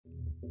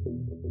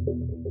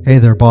Hey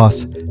there,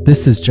 boss.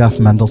 This is Jeff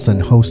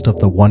Mendelson, host of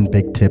the One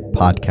Big Tip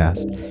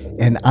podcast,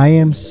 and I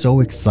am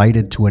so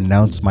excited to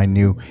announce my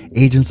new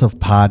Agents of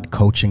Pod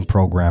coaching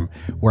program,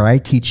 where I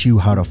teach you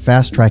how to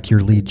fast track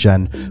your lead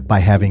gen by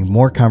having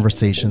more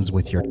conversations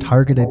with your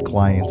targeted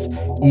clients,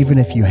 even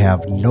if you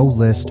have no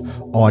list,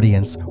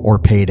 audience, or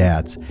paid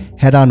ads.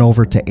 Head on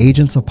over to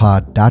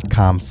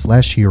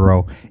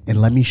agentsofpod.com/hero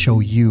and let me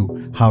show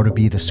you how to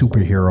be the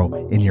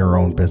superhero in your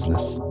own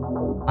business.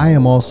 I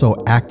am also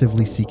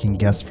actively seeking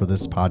guests for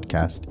this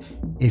podcast.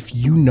 If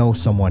you know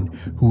someone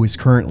who is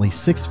currently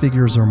 6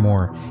 figures or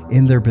more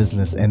in their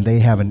business and they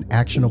have an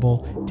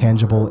actionable,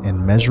 tangible,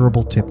 and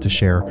measurable tip to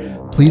share,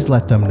 please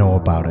let them know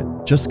about it.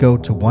 Just go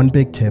to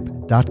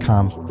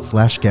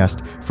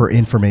onebigtip.com/guest for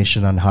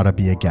information on how to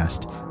be a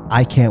guest.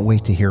 I can't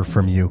wait to hear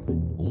from you.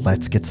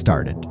 Let's get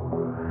started.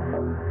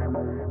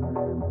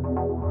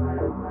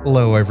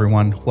 Hello,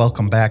 everyone.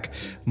 Welcome back.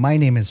 My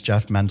name is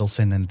Jeff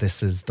Mendelson, and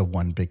this is the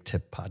One Big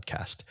Tip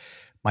podcast.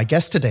 My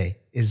guest today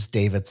is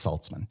David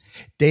Saltzman.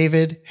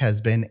 David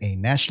has been a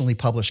nationally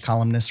published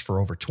columnist for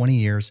over 20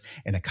 years,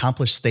 an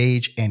accomplished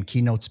stage and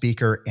keynote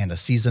speaker, and a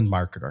seasoned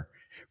marketer.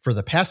 For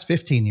the past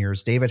 15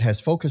 years, David has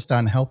focused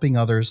on helping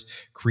others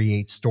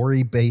create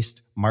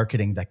story-based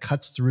marketing that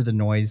cuts through the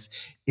noise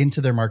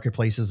into their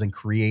marketplaces and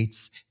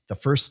creates the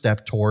first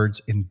step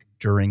towards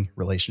enduring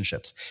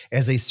relationships.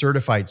 As a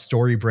certified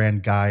story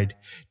brand guide,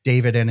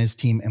 David and his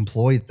team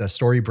employ the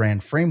story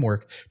brand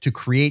framework to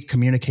create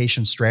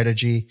communication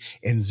strategy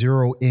and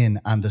zero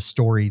in on the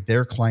story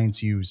their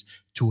clients use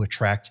to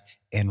attract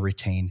and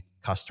retain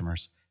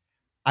customers.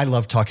 I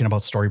love talking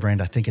about story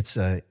brand. I think it's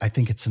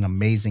an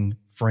amazing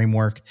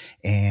framework,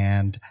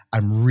 and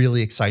I'm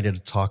really excited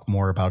to talk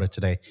more about it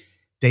today.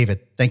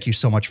 David, thank you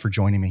so much for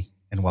joining me,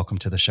 and welcome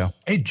to the show.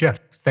 Hey, Jeff,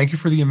 thank you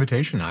for the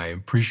invitation. I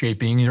appreciate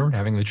being here and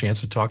having the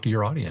chance to talk to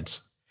your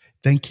audience.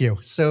 Thank you.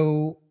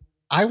 So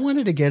I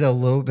wanted to get a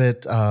little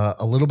bit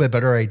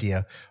better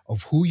idea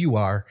of who you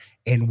are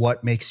and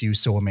what makes you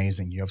so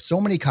amazing. You have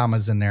so many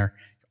commas in there: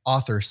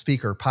 author,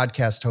 speaker,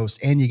 podcast host,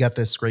 and you got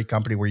this great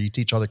company where you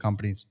teach other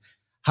companies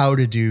how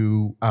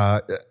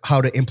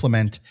to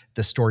implement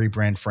the story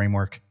brand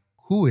framework.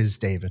 Who is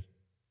David?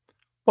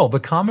 Well,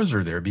 the commas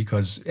are there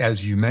because,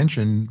 as you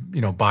mentioned,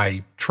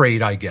 by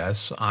trade, I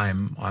guess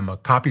I'm a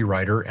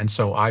copywriter, and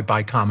so I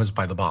buy commas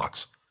by the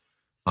box.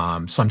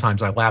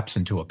 Sometimes I lapse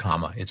into a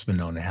comma. It's been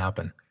known to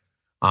happen.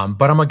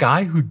 But I'm a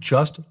guy who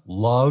just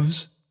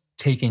loves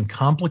taking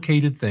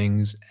complicated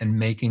things and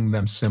making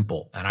them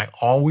simple. And I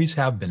always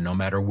have been, no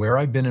matter where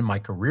I've been in my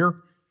career,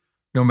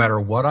 no matter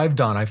what I've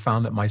done. I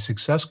found that my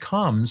success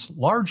comes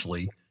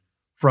largely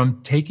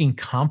from taking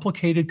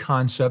complicated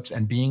concepts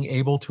and being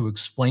able to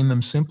explain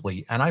them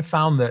simply. And I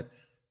found that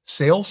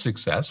sales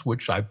success,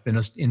 which I've been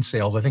in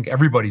sales, I think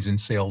everybody's in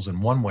sales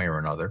in one way or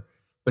another,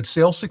 but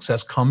sales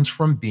success comes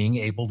from being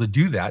able to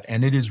do that.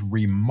 And it is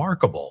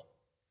remarkable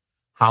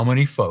how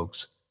many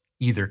folks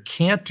either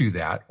can't do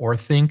that or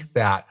think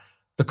that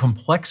the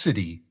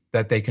complexity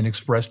that they can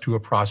express to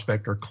a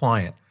prospect or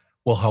client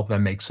will help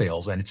them make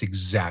sales. And it's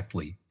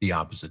exactly the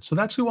opposite. So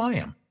that's who I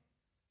am.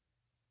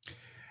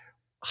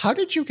 How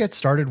did you get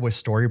started with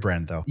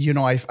StoryBrand, though?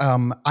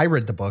 I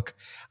read the book.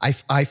 I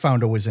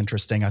found it was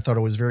interesting. I thought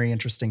it was very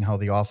interesting how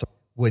the author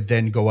would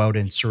then go out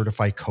and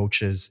certify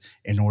coaches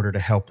in order to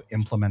help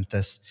implement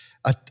this.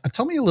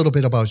 Tell me a little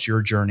bit about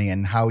your journey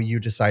and how you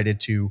decided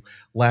to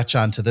latch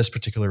on to this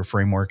particular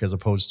framework as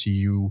opposed to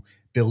you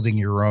building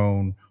your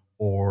own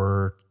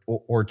or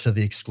to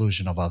the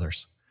exclusion of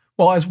others.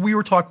 Well, as we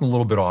were talking a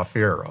little bit off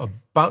air,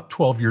 about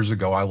 12 years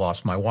ago, I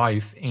lost my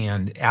wife.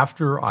 And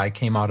after I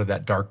came out of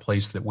that dark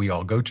place that we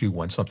all go to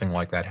when something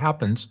like that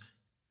happens,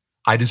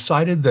 I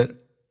decided that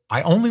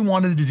I only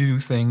wanted to do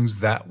things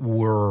that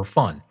were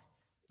fun,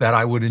 that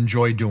I would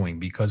enjoy doing,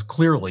 because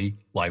clearly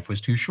life was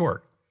too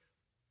short.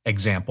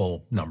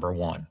 Example number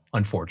one,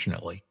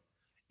 unfortunately.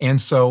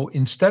 And so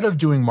instead of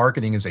doing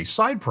marketing as a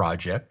side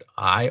project,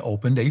 I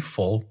opened a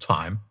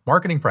full-time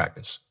marketing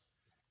practice.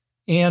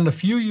 And a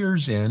few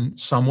years in,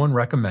 someone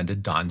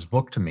recommended Don's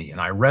book to me,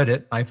 and I read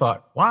it. I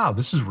thought, wow,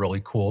 this is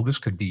really cool. This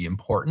could be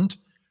important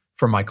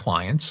for my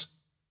clients.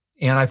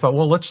 And I thought,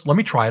 well, let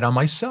me try it on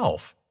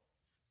myself.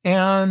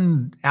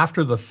 And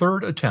after the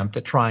third attempt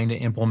at trying to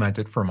implement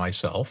it for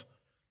myself,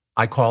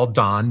 I called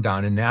Don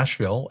down in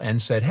Nashville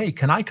and said, hey,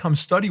 can I come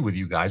study with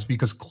you guys?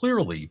 Because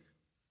clearly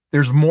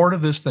there's more to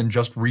this than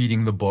just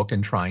reading the book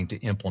and trying to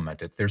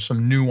implement it. There's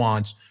some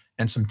nuance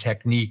and some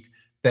technique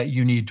that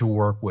you need to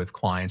work with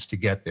clients to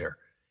get there.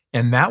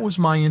 And that was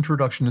my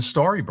introduction to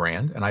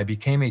StoryBrand. And I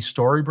became a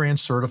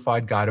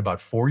StoryBrand-certified guide about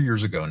 4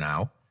 years ago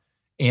now.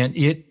 And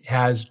it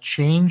has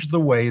changed the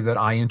way that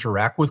I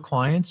interact with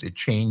clients. It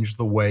changed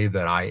the way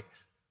that I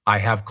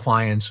have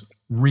clients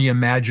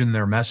reimagine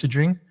their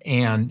messaging.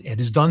 And it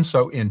has done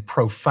so in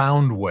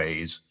profound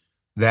ways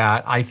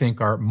that I think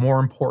are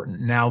more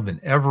important now than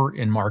ever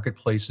in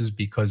marketplaces,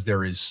 because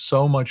there is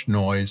so much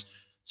noise,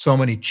 so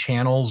many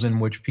channels in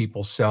which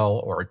people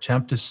sell or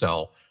attempt to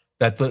sell,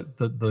 that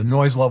the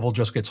noise level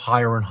just gets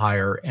higher and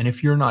higher. And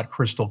if you're not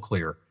crystal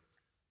clear,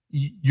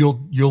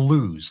 you'll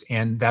lose.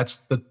 And that's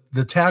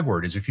the tag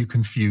word is if you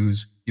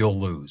confuse, you'll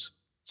lose.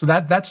 So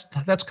that's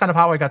kind of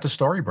how I got to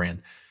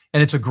StoryBrand.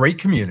 And it's a great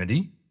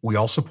community. We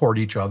all support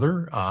each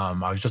other.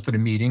 I was just at a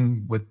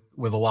meeting with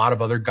a lot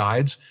of other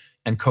guides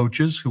and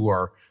coaches who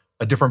are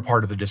a different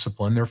part of the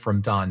discipline. They're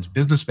from Don's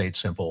Business Made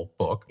Simple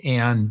book,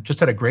 and just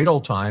had a great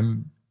old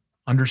time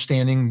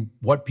understanding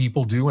what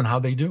people do and how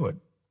they do it.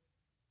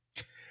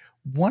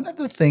 One of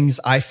the things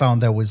I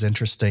found that was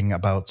interesting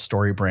about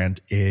StoryBrand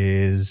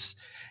is,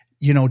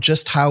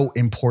 just how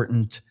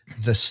important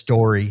the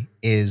story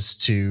is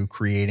to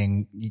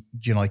creating,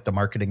 like the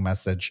marketing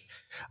message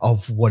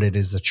of what it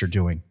is that you're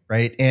doing.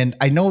 Right. And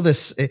I know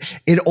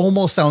it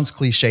almost sounds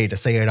cliche to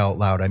say it out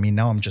loud. I mean,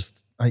 now I'm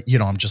just,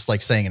 I'm just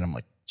like saying it. I'm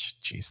like,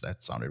 geez,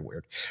 that sounded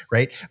weird.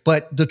 Right.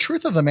 But the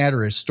truth of the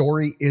matter is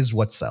story is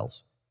what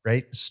sells.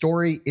 Right.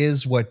 Story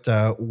is what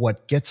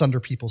gets under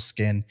people's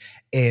skin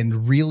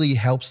and really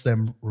helps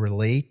them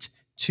relate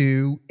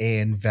to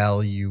and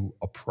value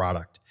a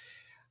product.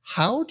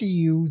 How do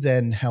you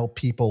then help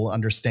people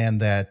understand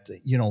that,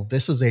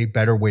 this is a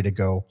better way to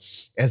go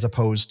as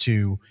opposed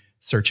to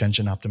search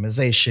engine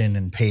optimization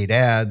and paid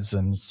ads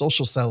and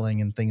social selling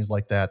and things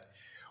like that?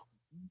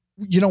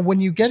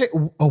 When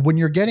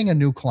you're getting a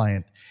new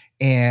client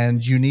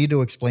and you need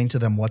to explain to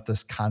them what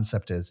this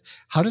concept is,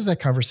 how does that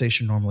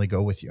conversation normally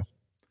go with you?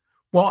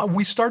 Well,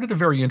 we start at a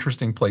very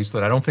interesting place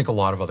that I don't think a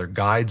lot of other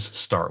guides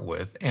start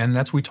with. And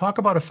that's we talk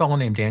about a fellow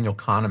named Daniel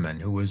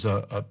Conneman, who is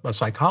a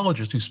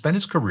psychologist who spent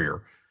his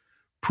career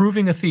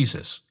proving a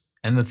thesis.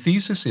 And the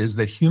thesis is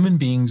that human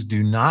beings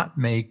do not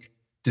make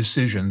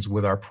decisions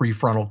with our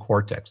prefrontal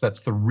cortex.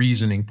 That's the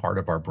reasoning part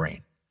of our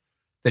brain.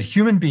 That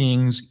human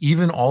beings,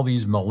 even all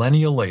these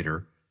millennia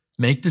later,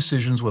 make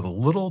decisions with a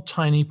little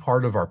tiny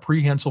part of our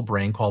prehensile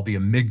brain called the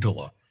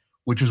amygdala,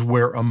 which is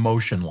where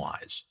emotion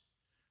lies.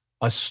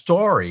 A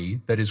story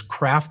that is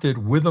crafted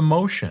with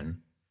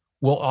emotion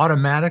will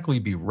automatically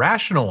be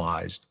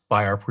rationalized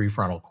by our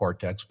prefrontal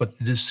cortex, but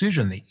the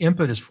decision, the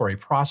impetus for a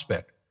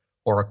prospect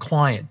or a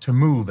client to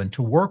move and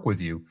to work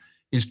with you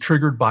is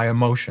triggered by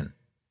emotion.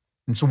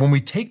 And so when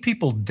we take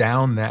people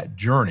down that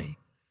journey,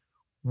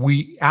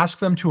 we ask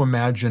them to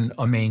imagine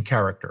a main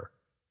character.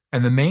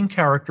 And the main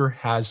character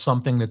has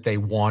something that they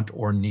want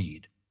or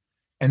need.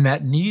 And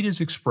that need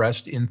is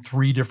expressed in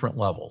three different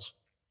levels.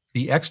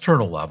 The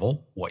external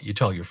level, what you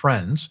tell your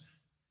friends,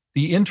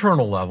 the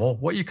internal level,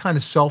 what you kind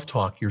of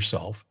self-talk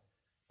yourself,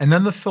 and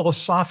then the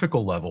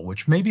philosophical level,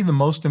 which may be the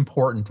most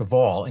important of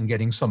all in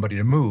getting somebody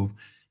to move.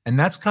 And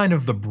that's kind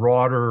of the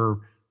broader,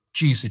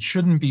 geez, it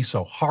shouldn't be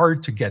so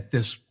hard to get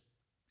this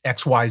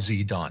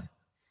XYZ done.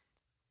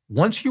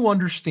 Once you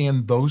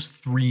understand those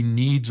three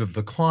needs of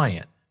the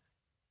client,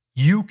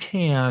 you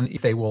can,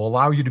 if they will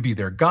allow you to be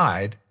their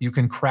guide, you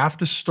can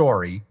craft a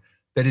story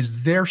that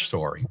is their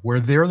story, where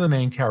they're the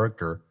main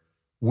character,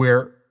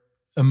 where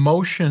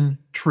emotion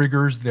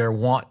triggers their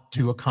want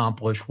to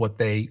accomplish what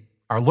they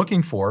are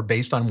looking for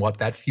based on what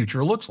that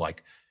future looks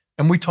like.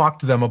 And we talk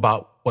to them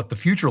about what the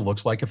future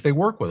looks like if they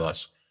work with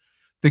us.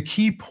 The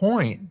key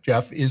point,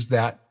 Jeff, is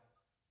that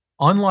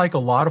unlike a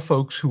lot of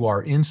folks who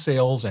are in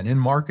sales and in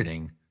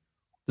marketing,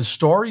 the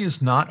story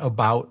is not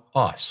about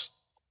us.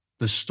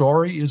 The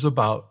story is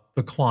about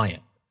the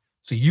client.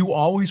 So you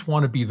always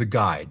want to be the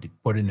guide,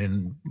 put it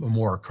in a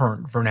more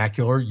current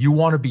vernacular. You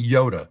want to be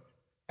Yoda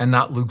and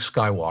not Luke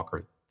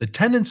Skywalker. The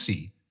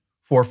tendency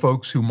for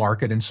folks who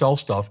market and sell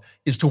stuff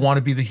is to want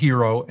to be the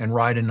hero and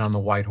ride in on the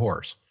white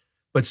horse.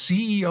 But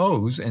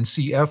CEOs and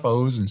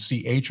CFOs and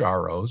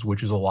CHROs,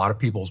 which is a lot of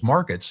people's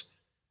markets,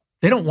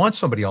 they don't want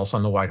somebody else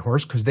on the white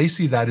horse because they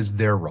see that as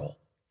their role.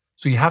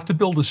 So you have to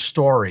build a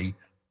story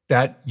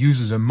that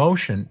uses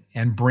emotion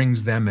and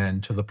brings them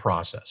into the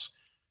process.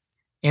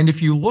 And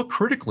if you look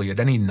critically at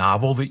any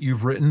novel that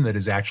you've written that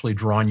has actually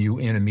drawn you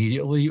in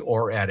immediately,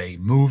 or at a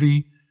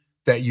movie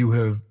that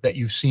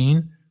you've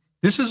seen,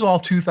 this is all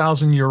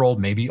 2,000-year-old,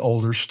 maybe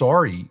older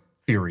story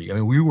theory. I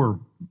mean, we were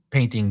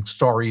painting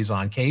stories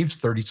on caves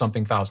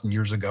 30-something thousand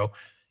years ago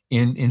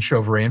in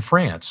Chauveray in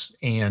France,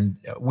 and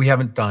we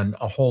haven't done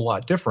a whole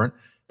lot different,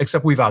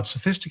 except we've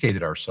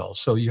out-sophisticated ourselves.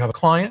 So you have a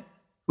client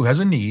who has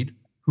a need,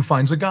 who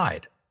finds a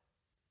guide.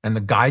 And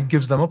the guide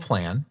gives them a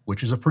plan,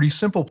 which is a pretty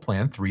simple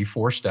plan,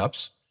 3-4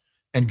 steps,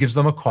 and gives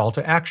them a call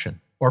to action,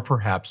 or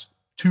perhaps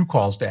 2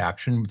 calls to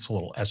action. It's a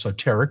little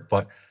esoteric,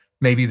 but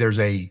maybe there's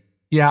a,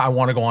 yeah, I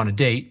want to go on a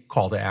date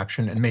call to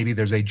action, and maybe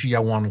there's a, gee, I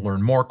want to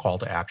learn more call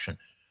to action.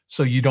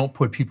 So you don't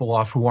put people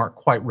off who aren't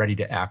quite ready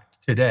to act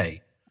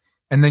today.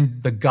 And then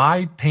the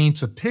guide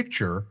paints a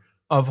picture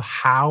of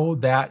how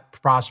that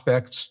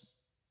prospect's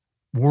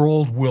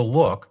world will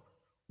look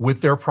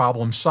with their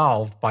problem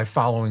solved by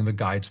following the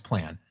guide's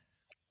plan.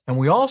 And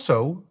we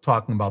also,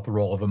 talking about the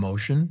role of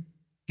emotion,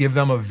 give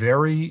them a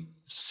very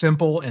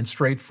simple and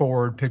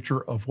straightforward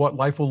picture of what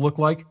life will look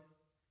like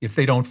if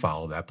they don't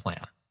follow that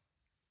plan.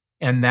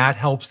 And that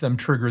helps them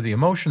trigger the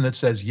emotion that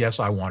says, yes,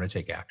 I want to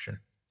take action.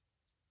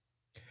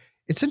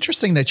 It's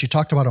interesting that you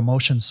talked about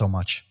emotion so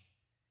much,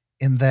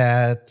 in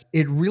that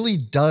it really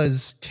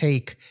does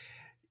take,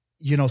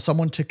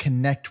 someone to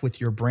connect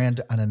with your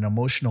brand on an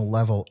emotional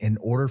level in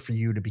order for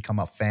you to become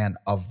a fan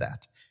of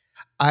that.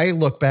 I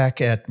look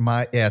back at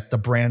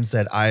the brands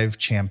that I've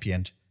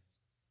championed,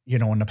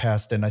 in the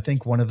past, and I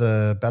think one of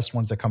the best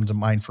ones that come to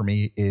mind for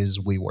me is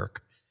WeWork.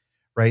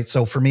 Right.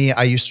 So for me,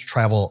 I used to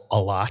travel a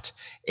lot,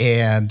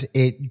 and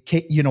it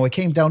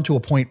came down to a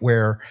point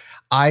where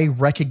I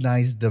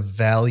recognized the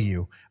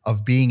value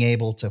of being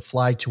able to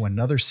fly to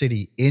another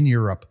city in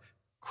Europe,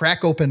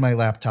 crack open my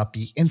laptop,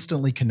 be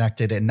instantly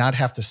connected, and not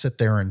have to sit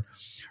there and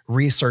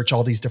research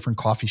all these different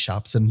coffee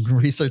shops and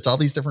research all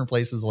these different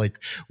places, like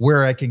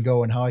where I can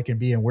go and how I can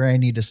be and where I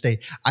need to stay.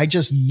 I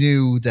just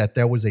knew that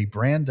there was a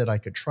brand that I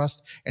could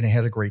trust, and it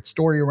had a great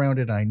story around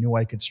it. I knew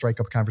I could strike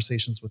up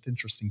conversations with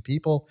interesting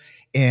people,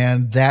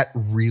 and that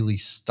really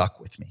stuck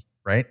with me.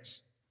 Right.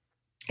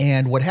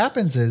 And what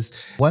happens is,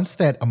 once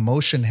that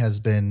emotion has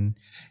been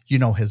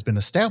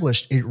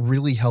established, it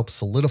really helps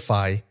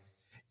solidify,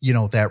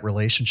 that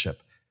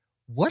relationship.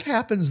 What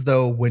happens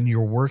though when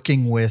you're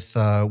working with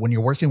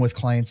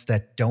clients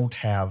that don't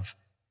have,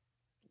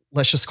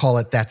 let's just call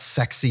it, that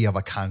sexy of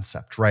a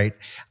concept, right?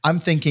 I'm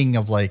thinking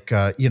of like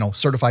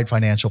certified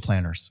financial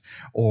planners,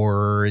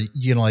 or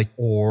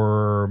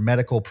or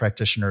medical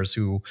practitioners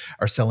who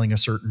are selling a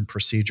certain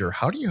procedure.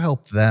 How do you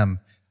help them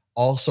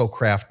also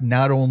craft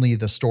not only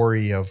the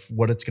story of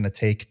what it's going to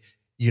take,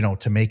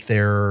 to make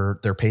their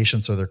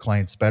patients or their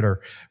clients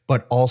better,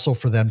 but also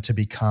for them to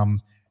become,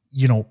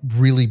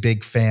 really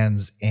big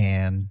fans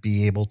and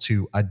be able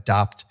to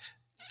adopt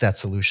that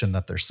solution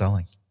that they're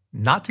selling?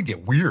 Not to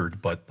get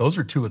weird, but those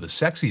are two of the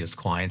sexiest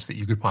clients that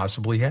you could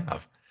possibly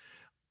have.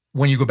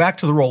 When you go back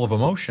to the role of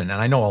emotion, and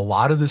I know a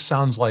lot of this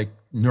sounds like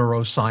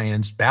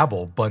neuroscience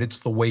babble, but it's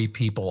the way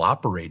people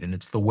operate and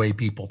it's the way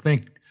people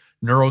think.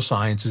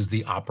 Neuroscience is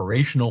the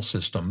operational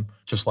system,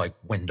 just like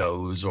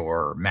Windows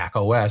or Mac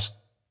OS,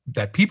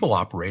 that people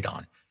operate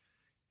on.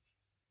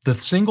 The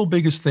single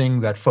biggest thing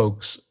that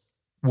folks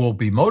will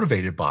be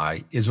motivated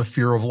by is a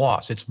fear of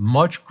loss. It's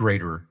much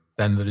greater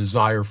than the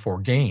desire for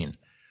gain.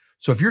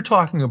 So if you're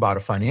talking about a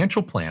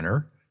financial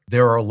planner,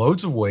 there are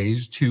loads of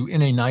ways to,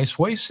 in a nice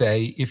way,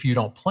 say, if you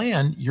don't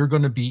plan, you're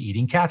going to be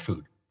eating cat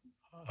food.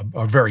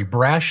 A very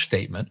brash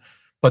statement,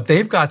 but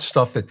they've got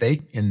stuff that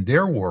they, in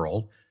their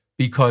world,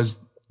 because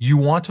you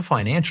want to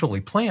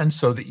financially plan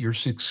so that you're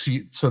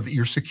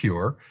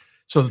secure,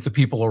 so that the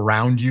people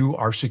around you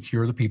are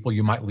secure, the people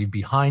you might leave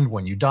behind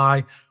when you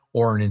die,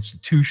 or an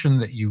institution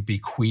that you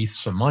bequeath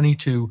some money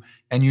to,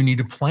 and you need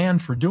to plan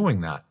for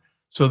doing that.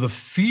 So the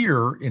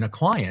fear in a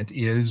client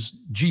is,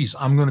 geez,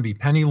 I'm going to be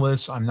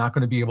penniless. I'm not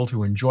going to be able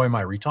to enjoy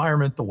my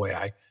retirement the way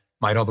I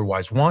might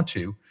otherwise want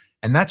to.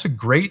 And that's a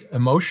great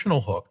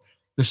emotional hook.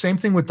 The same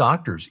thing with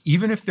doctors.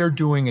 Even if they're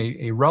doing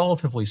a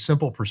relatively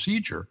simple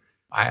procedure,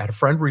 I had a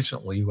friend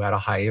recently who had a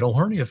hiatal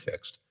hernia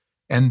fixed,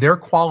 and their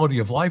quality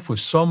of life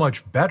was so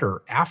much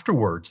better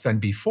afterwards than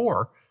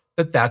before,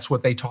 that's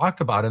what they talked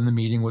about in the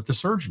meeting with the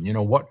surgeon.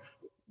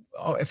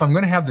 If I'm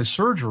going to have this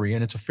surgery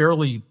and it's a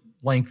fairly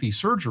lengthy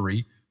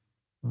surgery,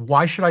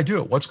 why should I do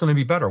it? What's going to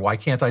be better? Why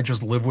can't I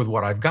just live with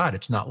what I've got?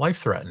 It's not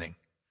life-threatening.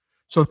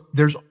 So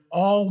there's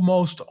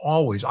almost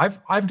always,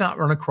 I've not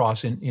run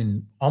across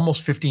in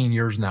almost 15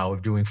 years now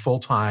of doing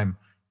full-time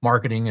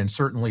marketing, and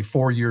certainly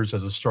 4 years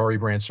as a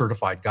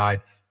StoryBrand-certified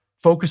guide,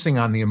 focusing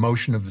on the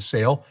emotion of the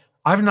sale.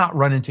 I've not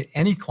run into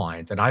any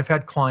client, and I've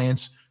had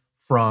clients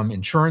from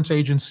insurance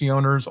agency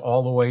owners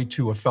all the way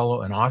to a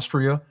fellow in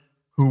Austria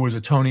who was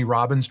a Tony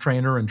Robbins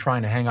trainer and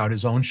trying to hang out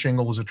his own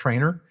shingle as a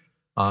trainer,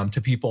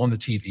 to people in the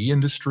TV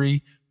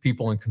industry,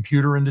 people in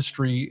computer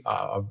industry,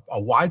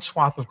 a wide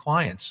swath of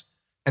clients.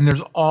 And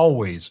there's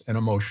always an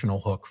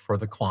emotional hook for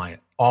the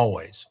client,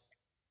 always.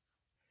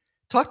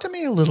 Talk to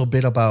me a little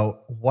bit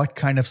about what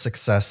kind of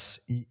success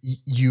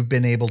you've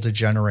been able to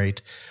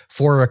generate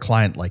for a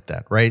client like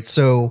that, right?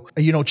 So,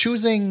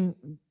 choosing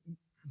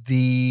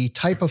the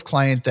type of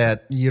client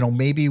that,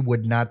 maybe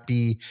would not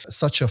be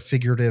such a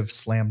figurative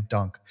slam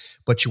dunk,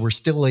 but you were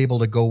still able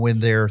to go in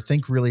there,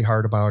 think really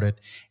hard about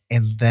it,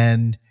 and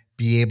then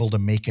be able to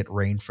make it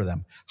rain for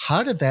them.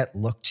 How did that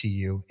look to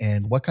you,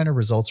 and what kind of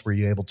results were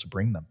you able to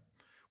bring them?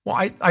 Well,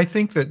 I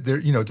think that there,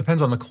 it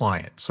depends on the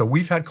client. So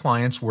we've had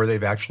clients where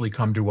they've actually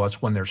come to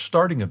us when they're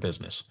starting a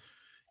business.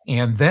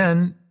 And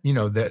then,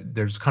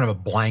 there's kind of a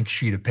blank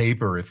sheet of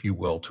paper, if you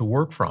will, to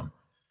work from.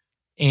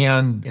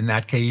 And in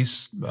that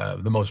case,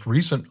 the most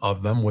recent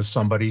of them was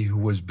somebody who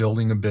was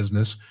building a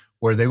business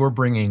where they were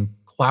bringing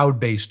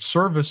cloud-based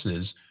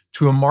services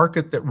to a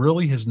market that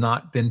really has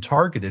not been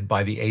targeted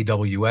by the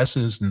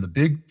AWSs and the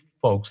big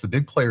folks, the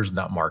big players in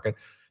that market.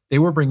 They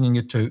were bringing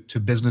it to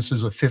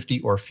businesses of 50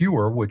 or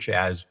fewer, which,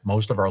 as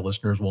most of our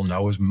listeners will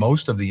know, is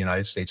most of the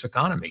United States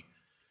economy.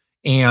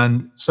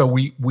 And so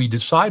we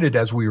decided,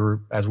 as we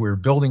were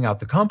building out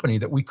the company,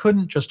 that we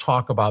couldn't just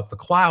talk about the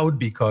cloud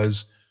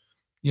because,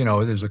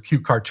 there's a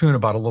cute cartoon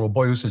about a little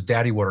boy who says,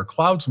 "Daddy, what are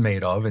clouds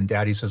made of?" And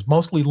Daddy says,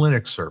 "Mostly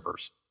Linux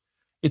servers."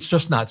 It's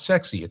just not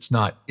sexy. It's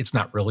not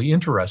really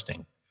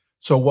interesting.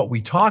 So what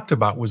we talked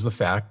about was the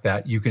fact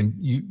that you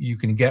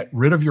can get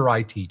rid of your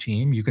IT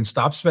team, you can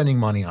stop spending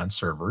money on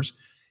servers,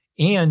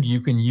 And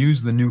you can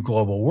use the new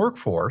global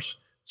workforce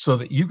so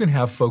that you can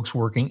have folks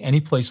working any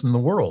place in the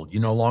world.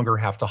 You no longer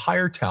have to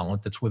hire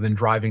talent that's within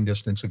driving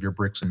distance of your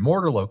bricks and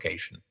mortar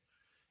location.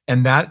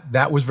 And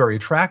that was very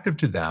attractive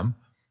to them.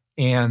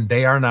 And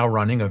they are now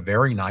running a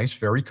very nice,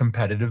 very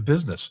competitive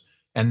business.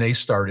 And they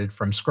started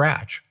from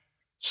scratch.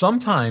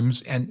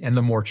 Sometimes, and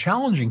the more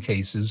challenging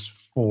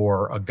cases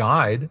for a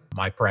guide,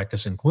 my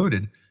practice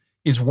included,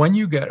 is when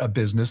you get a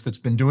business that's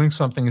been doing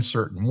something a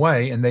certain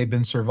way and they've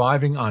been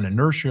surviving on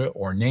inertia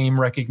or name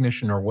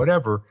recognition or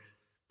whatever,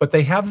 but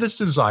they have this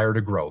desire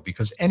to grow,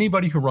 because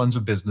anybody who runs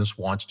a business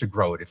wants to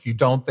grow it. If you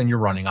don't, then you're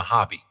running a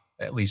hobby.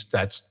 At least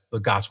that's the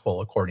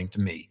gospel according to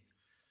me.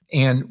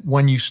 And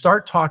when you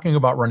start talking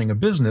about running a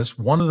business,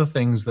 one of the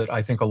things that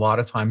I think a lot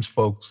of times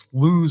folks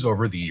lose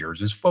over the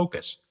years is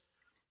focus.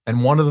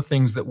 And one of the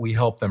things that we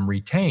help them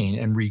retain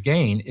and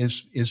regain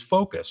is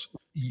focus.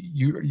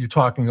 You're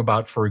talking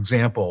about, for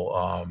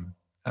example,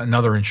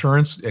 another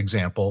insurance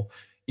example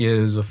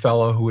is a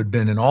fellow who had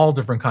been in all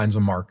different kinds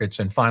of markets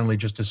and finally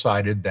just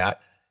decided that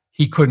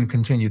he couldn't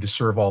continue to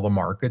serve all the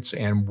markets.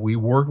 And we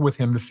worked with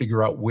him to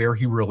figure out where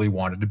he really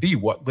wanted to be,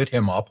 what lit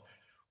him up,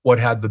 what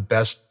had the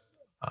best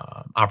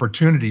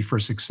opportunity for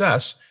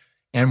success.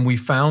 And we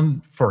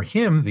found for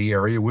him the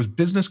area was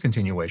business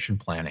continuation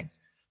planning.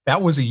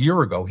 That was a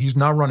year ago. He's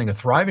now running a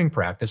thriving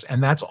practice,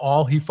 and that's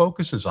all he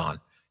focuses on.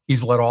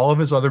 He's let all of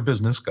his other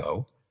business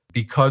go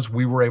because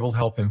we were able to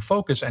help him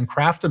focus and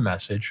craft a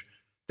message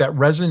that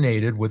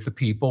resonated with the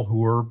people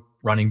who are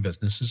running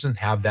businesses and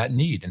have that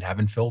need and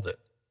haven't filled it.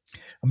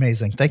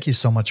 Amazing. Thank you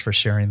so much for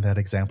sharing that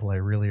example. I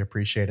really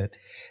appreciate it.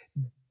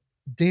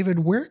 David,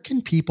 where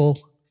can people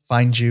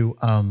find you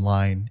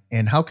online,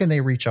 and how can they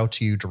reach out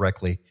to you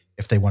directly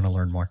if they want to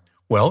learn more?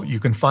 Well,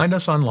 you can find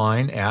us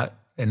online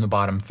in the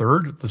bottom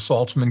third,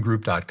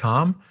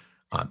 thesaltzmangroup.com.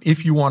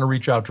 If you want to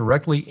reach out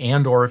directly,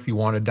 and or if you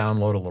want to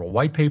download a little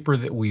white paper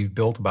that we've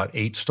built about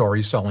 8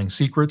 story selling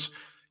secrets,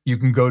 you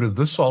can go to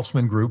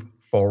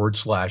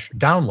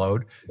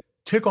thesaltzmangroup.com/download,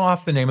 tick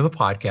off the name of the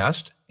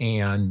podcast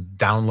and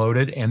download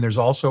it. And there's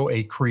also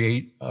a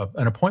create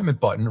an appointment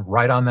button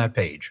right on that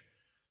page.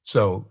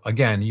 So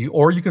again, you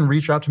can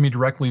reach out to me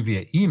directly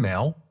via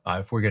email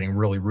if we're getting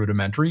really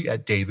rudimentary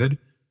at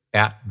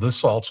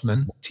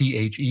David@thesaltzman,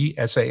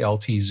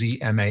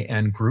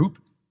 TheSaltzman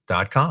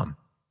group.com.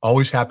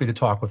 Always happy to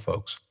talk with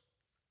folks.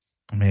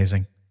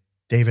 Amazing.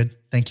 David,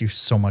 thank you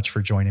so much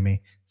for joining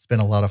me. It's been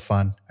a lot of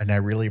fun, and I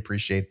really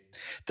appreciate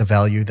the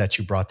value that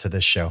you brought to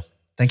this show.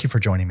 Thank you for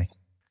joining me.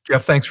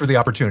 Jeff, thanks for the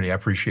opportunity. I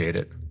appreciate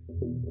it.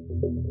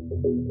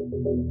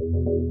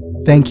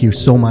 Thank you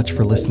so much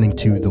for listening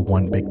to the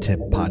One Big Tip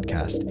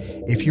podcast.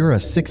 If you're a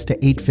 6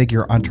 to 8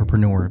 figure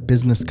entrepreneur,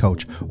 business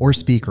coach, or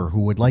speaker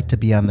who would like to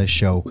be on this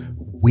show,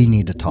 we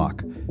need to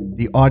talk.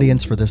 The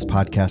audience for this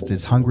podcast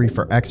is hungry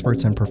for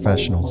experts and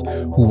professionals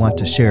who want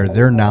to share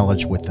their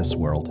knowledge with this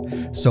world.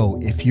 So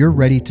if you're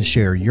ready to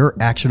share your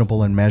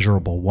actionable and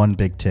measurable One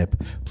Big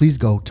Tip, please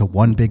go to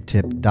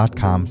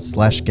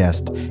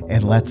onebigtip.com/guest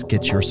and let's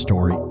get your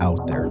story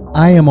out there.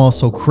 I am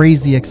also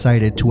crazy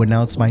excited to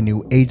announce my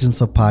new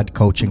Agents of Pod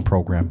coaching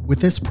program. With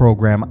this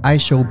program, I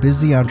show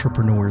busy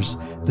entrepreneurs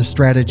the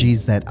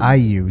strategies that I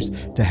use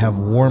to have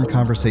warm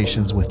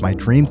conversations with my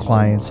dream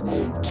clients,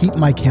 keep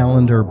my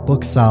calendar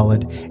booked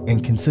solid,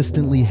 and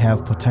consistently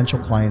have potential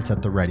clients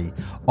at the ready,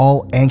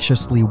 all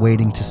anxiously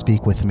waiting to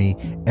speak with me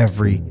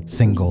every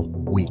single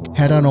week.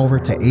 Head on over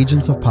to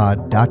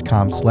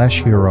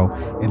agentsofpod.com/hero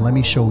and let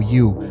me show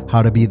you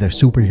how to be the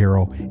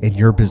superhero in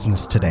your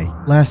business today.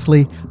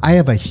 Lastly, I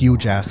have a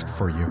huge ask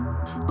for you.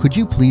 Could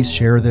you please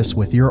share this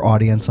with your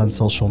audience on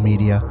social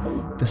media?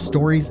 The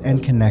stories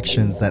and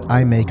connections that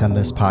I make on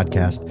this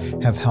podcast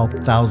have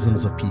helped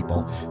thousands of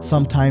people,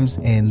 sometimes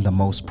in the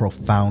most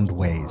profound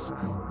ways.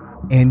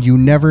 And you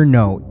never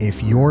know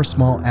if your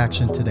small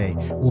action today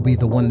will be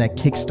the one that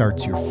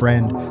kickstarts your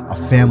friend, a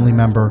family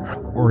member,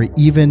 or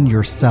even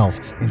yourself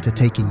into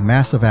taking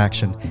massive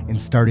action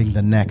and starting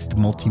the next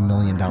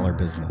multi-million-dollar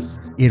business.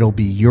 It'll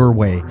be your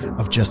way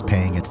of just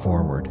paying it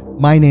forward.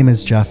 My name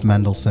is Jeff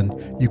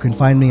Mendelson. You can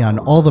find me on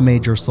all the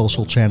major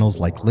social channels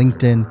like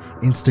LinkedIn,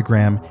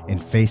 Instagram,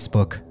 and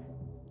Facebook.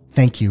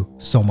 Thank you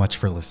so much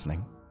for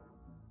listening.